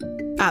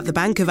At the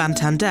Bank of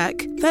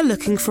Antandek, they're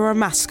looking for a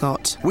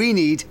mascot. We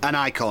need an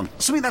icon.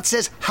 Something that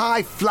says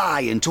high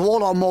flying to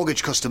all our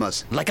mortgage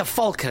customers. Like a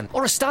falcon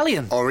or a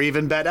stallion. Or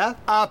even better,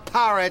 a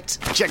parrot.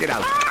 Check it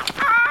out.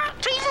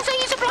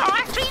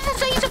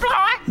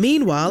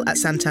 Meanwhile, at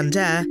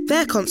Santander,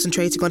 they're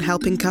concentrating on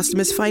helping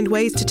customers find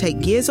ways to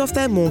take years off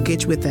their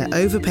mortgage with their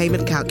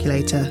overpayment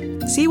calculator.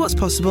 See what's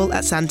possible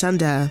at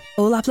Santander.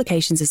 All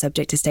applications are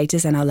subject to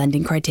status and our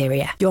lending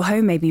criteria. Your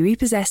home may be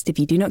repossessed if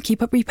you do not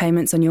keep up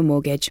repayments on your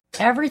mortgage.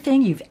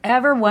 Everything you've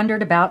ever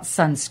wondered about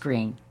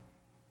sunscreen.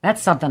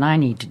 That's something I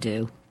need to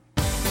do.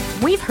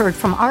 We've heard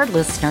from our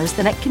listeners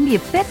that it can be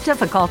a bit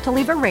difficult to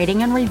leave a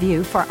rating and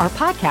review for our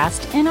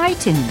podcast in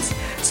iTunes.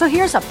 So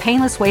here's a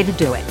painless way to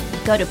do it.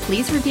 Go to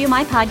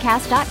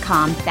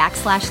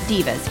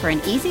pleasereviewmypodcast.com/divas for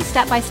an easy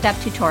step-by-step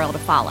tutorial to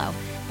follow.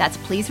 That's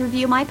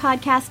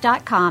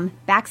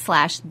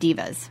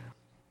pleasereviewmypodcast.com/divas.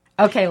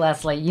 Okay,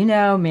 Leslie, you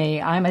know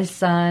me. I'm a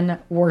sun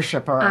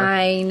worshiper.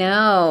 I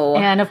know.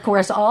 And, of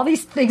course, all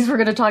these things we're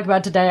going to talk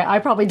about today, I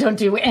probably don't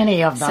do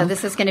any of them. So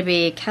this is going to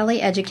be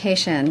Kelly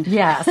education.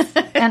 Yes.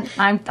 And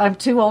I'm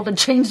too old to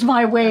change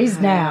my ways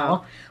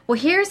now. Well,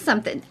 here's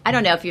something. I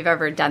don't know if you've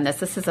ever done this.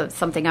 This is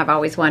something I've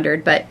always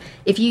wondered. But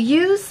if you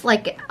use,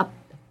 like, a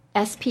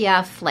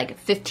SPF, like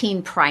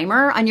 15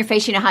 primer on your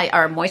face, you know how,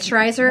 or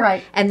moisturizer.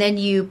 Right. And then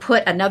you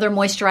put another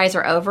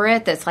moisturizer over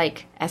it that's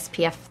like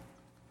SPF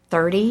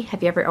 30.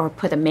 Have you ever, or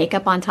put a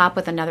makeup on top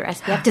with another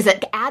SPF? Does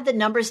it add the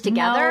numbers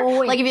together?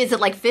 No. Like, is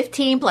it like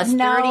 15 plus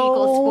 30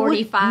 equals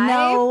 45?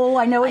 No,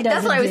 I know it doesn't.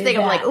 That's what I was do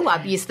thinking. that. I'm like,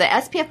 I've used the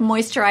SPF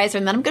moisturizer,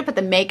 and then I'm going to put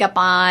the makeup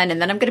on, and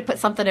then I'm going to put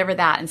something over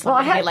that, and so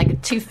I'm going to like a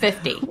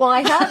 250. Well,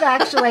 I have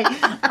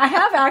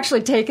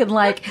actually taken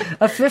like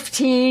a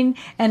 15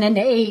 and an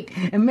 8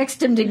 and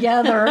mixed them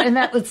together, and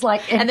that was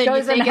like, it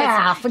goes in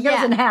half. It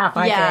goes in half,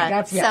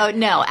 I think. So,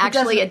 no,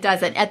 actually it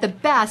doesn't. At the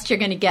best, you're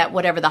going to get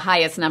whatever the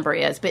highest number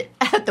is, but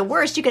at the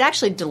worst, you could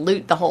actually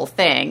dilute the whole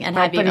thing and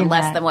have even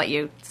less than what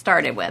you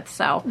started with.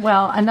 So,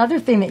 well, another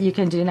thing that you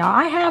can do now,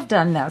 I have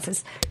done this,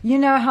 is you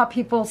know how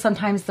people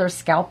sometimes their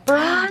scalp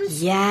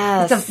burns?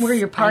 Yes. Where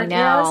your part I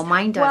know. is?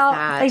 Mine does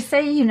that. They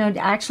say, to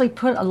actually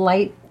put a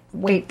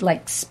lightweight,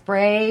 like,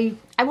 spray.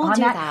 I won't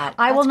do that.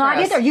 I will not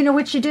gross. either. You know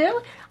what you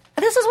do?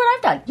 This is what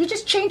I've done. You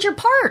just change your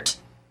part.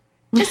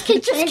 Just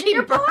keep changing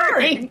your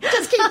part.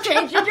 Just keep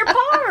changing your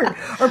part.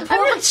 Or I'm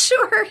not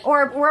sure.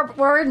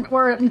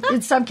 Or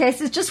in some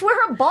cases, just wear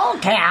a ball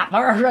cap.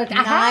 Or a 9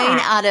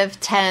 out of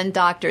 10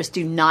 doctors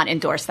do not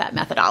endorse that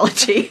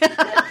methodology.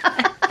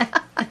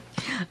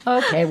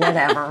 Okay,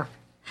 whatever.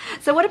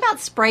 So what about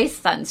spray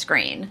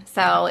sunscreen?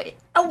 So,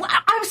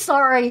 I'm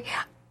sorry.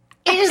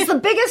 It is the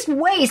biggest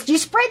waste. You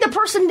spray the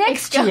person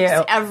next to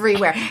you.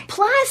 Everywhere.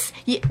 Plus,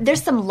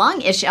 there's some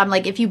lung issue. I'm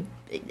like,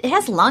 it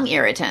has lung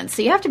irritants,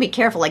 so you have to be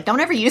careful. Like, don't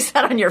ever use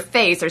that on your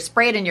face or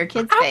spray it in your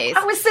kid's face.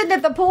 I was sitting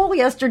at the pool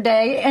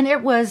yesterday, and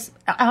it was,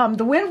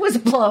 the wind was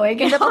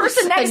blowing, and the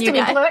person next to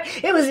me blew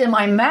it. It was in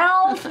my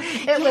mouth.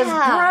 It was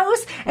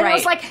gross. And it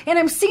was like, and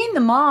I'm seeing the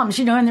moms,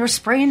 and they're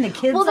spraying the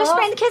kids Well, they're off.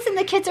 spraying the kids, and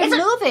the kids are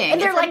moving.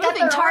 And they're like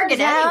moving target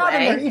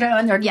anyway.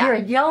 And they're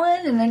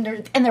yelling,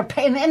 and they're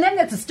paying, and then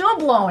it's still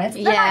blowing. Do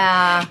you know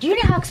how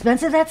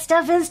expensive that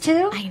stuff is,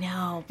 too? I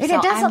know. And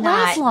it doesn't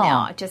last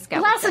long. No, just go.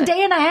 It lasts a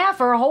day and a half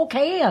or a whole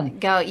can.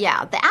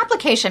 The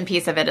application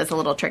piece of it is a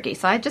little tricky,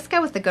 so I just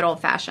go with the good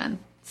old-fashioned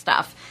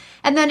stuff.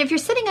 And then if you're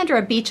sitting under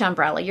a beach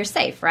umbrella, you're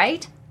safe,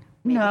 right?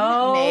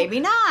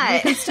 Maybe not. You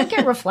can still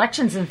get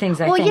reflections and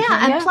things, I think. Well,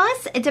 yeah, and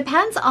plus, it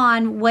depends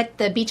on what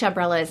the beach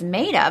umbrella is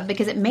made of,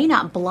 because it may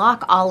not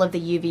block all of the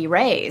UV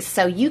rays.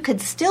 So you could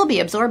still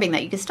be absorbing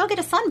that. You could still get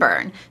a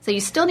sunburn. So you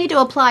still need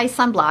to apply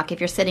sunblock if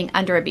you're sitting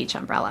under a beach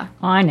umbrella.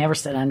 I never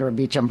sit under a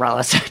beach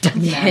umbrella, so it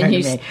doesn't matter to me.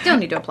 You still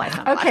need to apply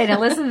sunblock. Okay, now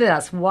listen to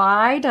this.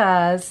 Why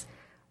does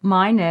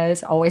my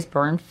nose always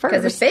burn first?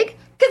 Because it's big?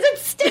 Because it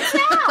sticks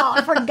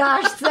out, for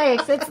gosh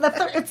sakes. It's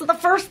the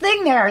first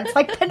thing there. It's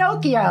like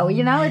Pinocchio,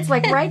 it's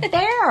like right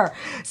there.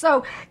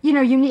 So,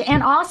 you need,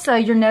 and also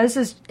your nose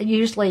is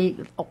usually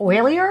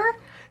oilier,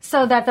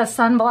 so that the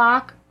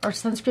sunblock or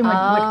sunscreen would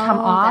come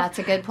off. That's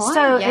a good point.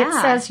 So it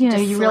says, you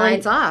just really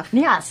slides off.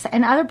 Yes,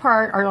 and other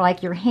part are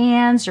like your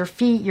hands, your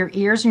feet, your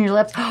ears, and your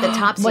lips. The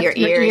tops of your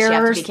ears. You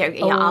have to be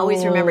careful. You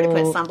always remember to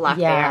put sunblock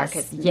there.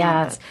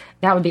 Yes.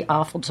 That would be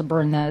awful to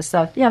burn those.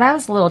 So, that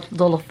was a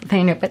little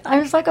thing. But I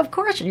was like, of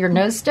course, your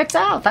nose sticks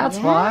out. That's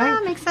why. Yeah,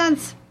 makes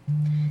sense.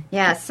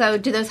 Yeah, so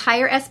do those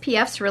higher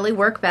SPFs really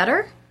work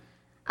better?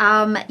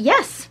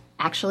 Yes,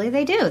 actually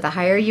they do. The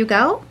higher you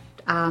go,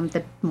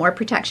 the more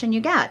protection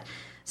you get.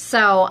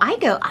 So I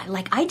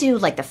do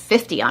the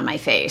 50 on my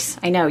face.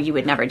 I know you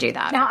would never do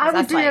that. Now, I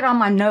would do it on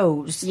my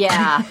nose.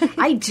 Yeah,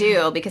 I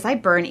do, because I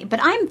burn, but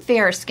I'm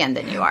fairer skinned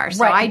than you are,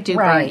 so I do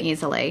burn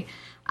easily.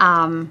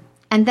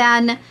 And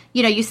then,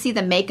 you see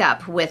the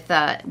makeup with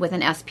an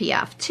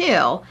SPF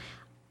too.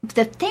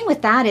 The thing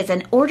with that is,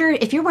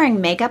 if you're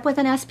wearing makeup with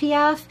an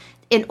SPF,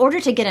 in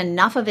order to get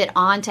enough of it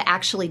on to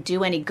actually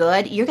do any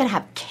good, you're going to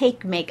have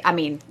cake make. I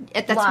mean,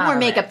 that's more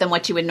makeup than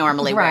what you would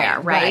normally wear,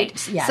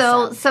 right? Yes.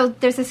 So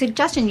there's a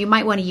suggestion you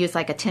might want to use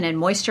like a tinted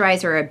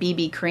moisturizer or a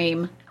BB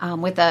cream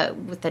with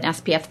an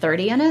SPF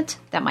 30 in it.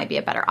 That might be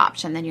a better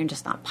option. Then you're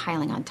just not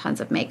piling on tons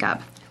of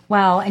makeup.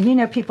 Well,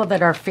 and people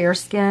that are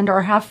fair-skinned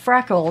or have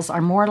freckles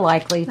are more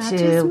likely to. That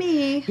is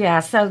me.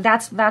 Yeah, so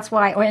that's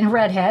why. And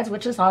redheads,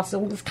 which is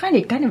also kind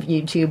of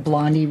YouTube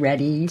blondie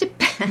ready.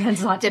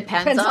 Depends on the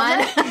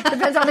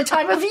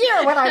time of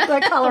year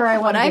what color I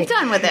want. What I've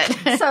done with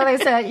it. So they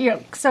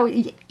said, so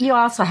you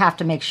also have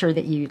to make sure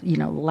that you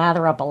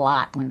lather up a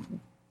lot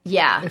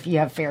if you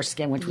have fair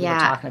skin, which we were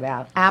talking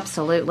about.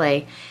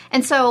 Absolutely.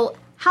 And so,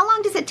 how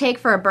long does it take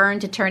for a burn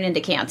to turn into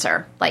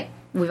cancer? Like,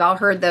 we've all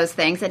heard those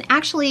things, and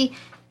actually,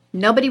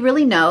 nobody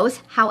really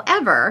knows.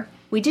 However,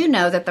 we do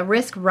know that the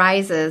risk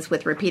rises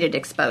with repeated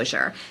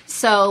exposure.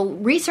 So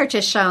research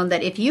has shown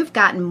that if you've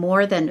gotten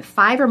more than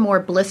 5 or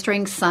more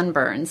blistering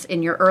sunburns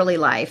in your early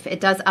life, it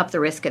does up the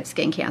risk of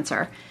skin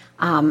cancer.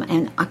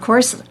 And of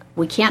course,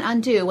 we can't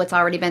undo what's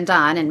already been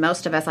done. And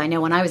most of us, I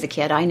know when I was a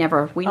kid, we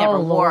never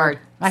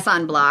wore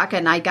sunblock,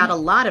 and I got a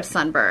lot of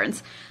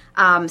sunburns.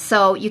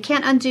 So you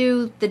can't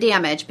undo the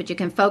damage, but you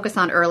can focus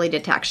on early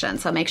detection.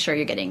 So make sure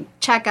you're getting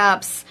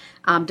checkups,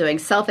 doing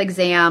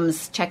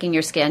self-exams, checking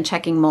your skin,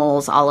 checking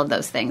moles, all of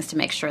those things to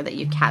make sure that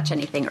you catch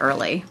anything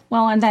early.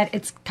 Well, and that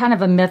it's kind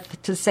of a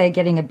myth to say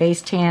getting a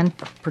base tan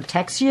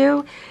protects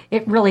you.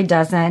 It really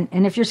doesn't.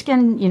 And if your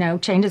skin,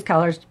 changes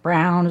colors,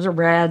 browns or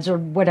reds or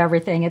whatever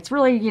thing, it's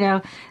really,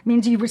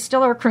 means you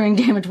still are accruing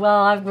damage.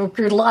 Well, I've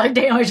accrued a lot of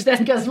damage then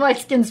because my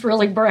skin's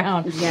really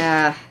brown.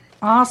 Yeah.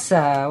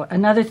 Also,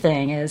 another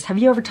thing is, have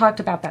you ever talked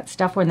about that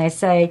stuff when they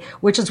say,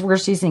 which is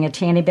worse, using a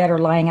tanning bed or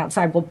lying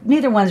outside? Well,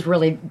 neither one's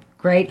really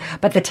great,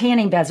 but the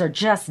tanning beds are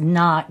just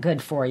not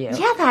good for you.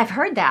 Yeah, I've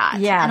heard that.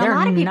 Yeah, and a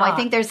lot of people, I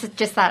think there's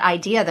just that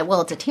idea that,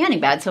 well, it's a tanning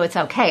bed, so it's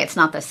okay. It's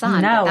not the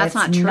sun. No, but that's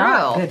not true.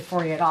 Not good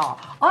for you at all.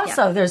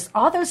 Also, there's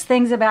all those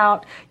things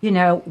about,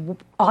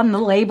 on the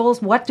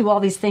labels, what do all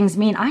these things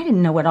mean? I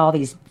didn't know what all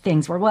these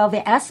things were. Well,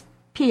 the SPF,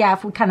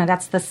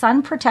 that's the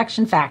sun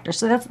protection factor.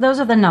 So those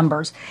are the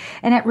numbers.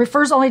 And it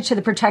refers only to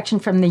the protection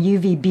from the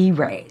UVB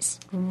rays.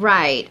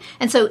 Right.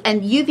 And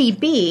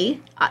UVB,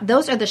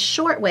 those are the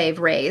shortwave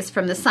rays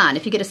from the sun.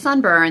 If you get a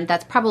sunburn,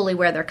 that's probably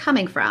where they're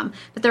coming from.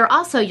 But there are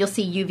also, you'll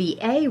see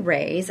UVA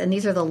rays, and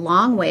these are the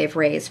long wave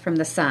rays from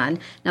the sun.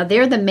 Now,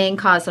 they're the main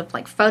cause of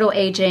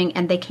photoaging,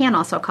 and they can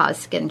also cause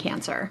skin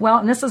cancer. Well,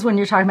 and this is when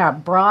you're talking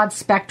about broad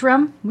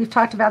spectrum. We've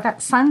talked about that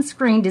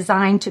sunscreen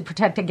designed to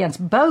protect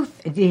against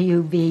both the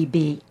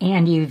UVB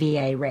and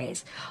UVA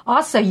rays.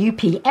 Also,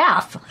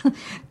 UPF.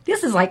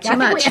 This is like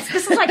this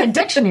is like a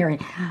dictionary.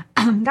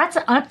 That's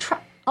an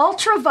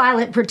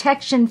ultraviolet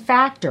protection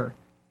factor,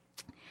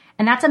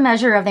 and that's a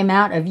measure of the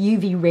amount of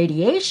UV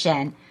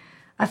radiation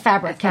a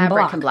fabric can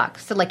block.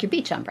 So, like your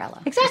beach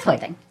umbrella.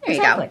 Exactly. There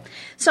you go.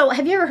 So,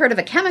 have you ever heard of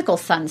a chemical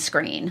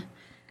sunscreen?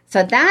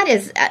 So that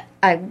is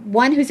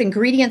one whose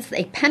ingredients,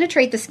 they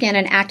penetrate the skin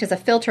and act as a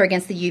filter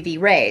against the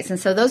UV rays. And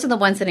so those are the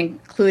ones that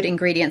include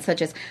ingredients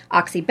such as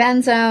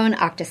oxybenzone,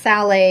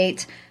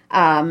 octisalate,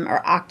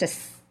 or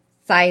octacylate.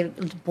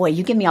 Boy,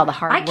 you give me all the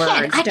hard words,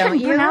 don't you? I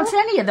can't pronounce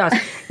any of those.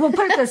 Well,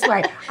 put it this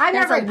way.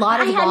 A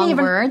lot of long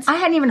words. I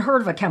hadn't even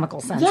heard of a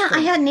chemical sunscreen. Yeah, I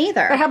hadn't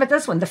either. But how about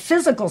this one? The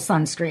physical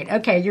sunscreen.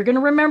 Okay, you're going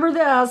to remember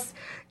this.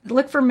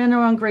 Look for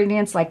mineral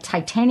ingredients like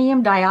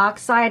titanium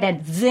dioxide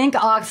and zinc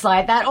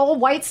oxide. That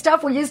old white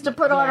stuff we used to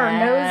put on our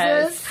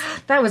noses.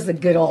 That was the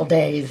good old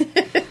days.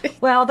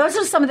 Well, those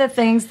are some of the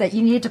things that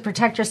you need to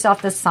protect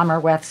yourself this summer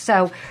with.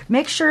 So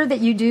make sure that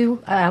you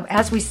do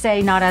as we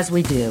say, not as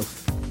we do.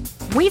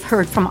 We've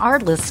heard from our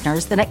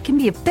listeners that it can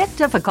be a bit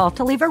difficult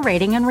to leave a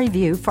rating and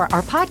review for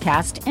our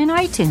podcast in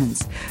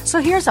iTunes. So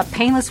here's a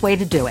painless way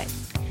to do it.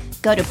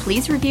 Go to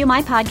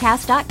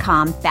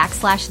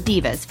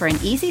pleasereviewmypodcast.com/divas for an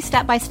easy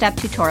step-by-step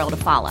tutorial to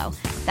follow.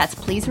 That's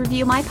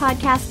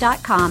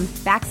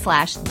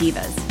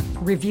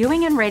pleasereviewmypodcast.com/divas.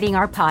 Reviewing and rating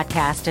our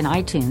podcast in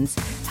iTunes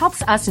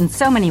helps us in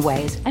so many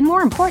ways, and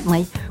more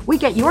importantly, we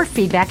get your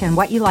feedback on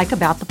what you like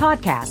about the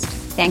podcast.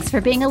 Thanks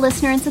for being a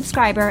listener and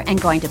subscriber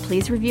and going to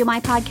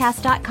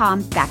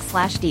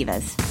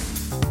pleasereviewmypodcast.com/divas.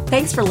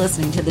 Thanks for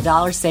listening to the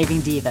Dollar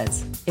Saving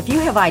Divas. If you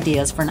have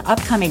ideas for an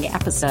upcoming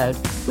episode,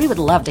 we would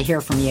love to hear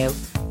from you.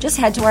 Just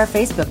head to our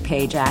Facebook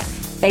page at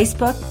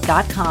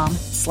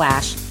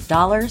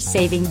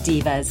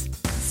facebook.com/dollarsavingdivas,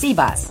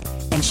 CBUS,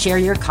 and share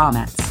your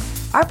comments.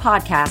 Our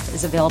podcast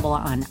is available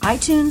on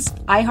iTunes,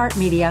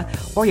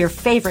 iHeartMedia, or your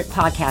favorite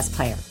podcast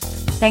player.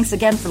 Thanks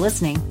again for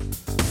listening.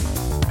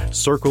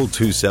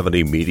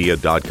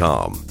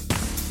 Circle270media.com.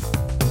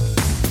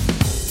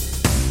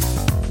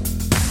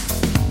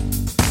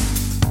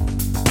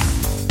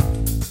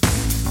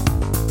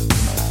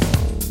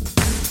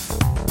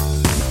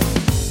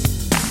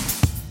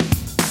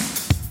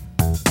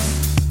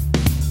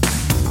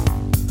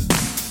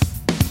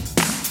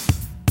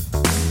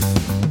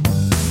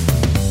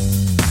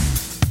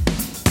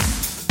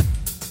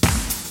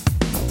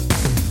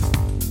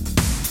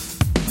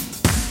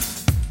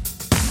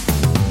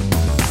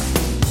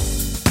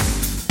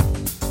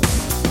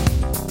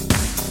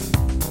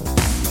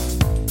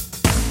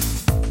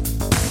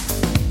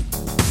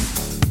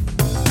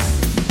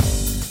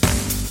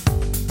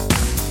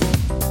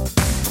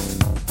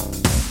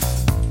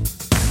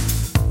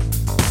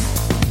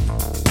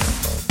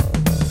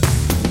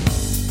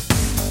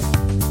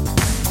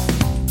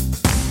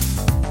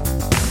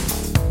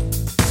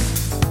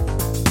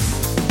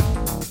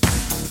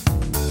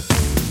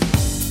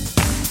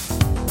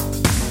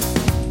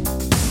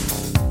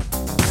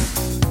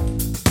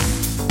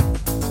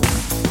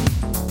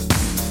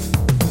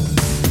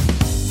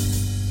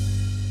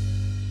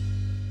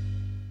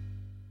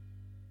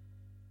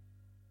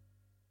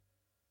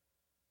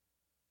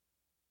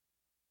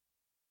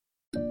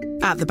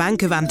 At the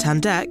Bank of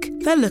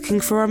Antandek, they're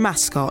looking for a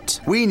mascot.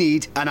 We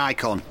need an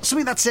icon.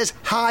 Something that says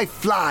high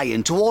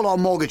flying to all our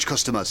mortgage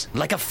customers.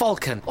 Like a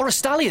falcon or a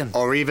stallion.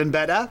 Or even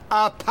better,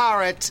 a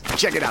parrot.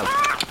 Check it out.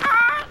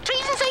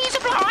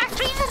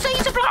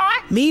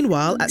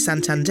 Meanwhile, at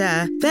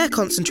Santander, they're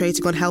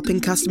concentrating on helping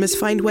customers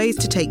find ways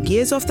to take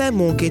years off their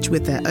mortgage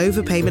with their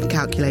overpayment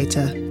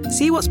calculator.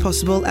 See what's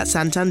possible at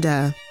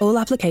Santander. All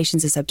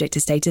applications are subject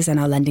to status and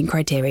our lending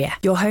criteria.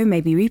 Your home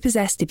may be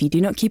repossessed if you do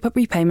not keep up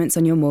repayments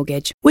on your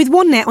mortgage. With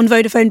OneNet on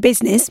Vodafone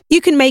Business, you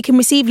can make and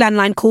receive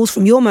landline calls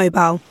from your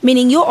mobile,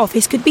 meaning your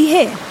office could be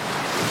here.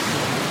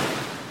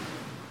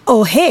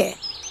 Or here.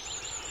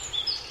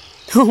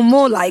 Or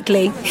more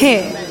likely,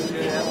 here.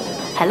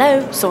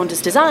 Hello,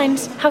 Saunders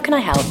Designs. How can I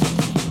help?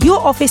 Your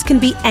office can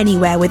be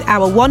anywhere with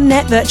our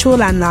OneNet virtual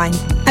landline.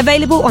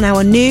 Available on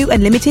our new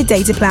and limited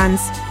data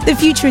plans. The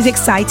future is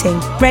exciting.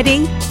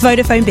 Ready?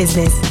 Vodafone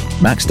Business.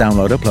 Max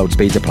download upload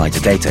speeds apply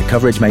to data.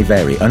 Coverage may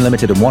vary.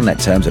 Unlimited and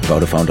OneNet terms at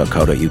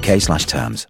vodafone.co.uk/terms.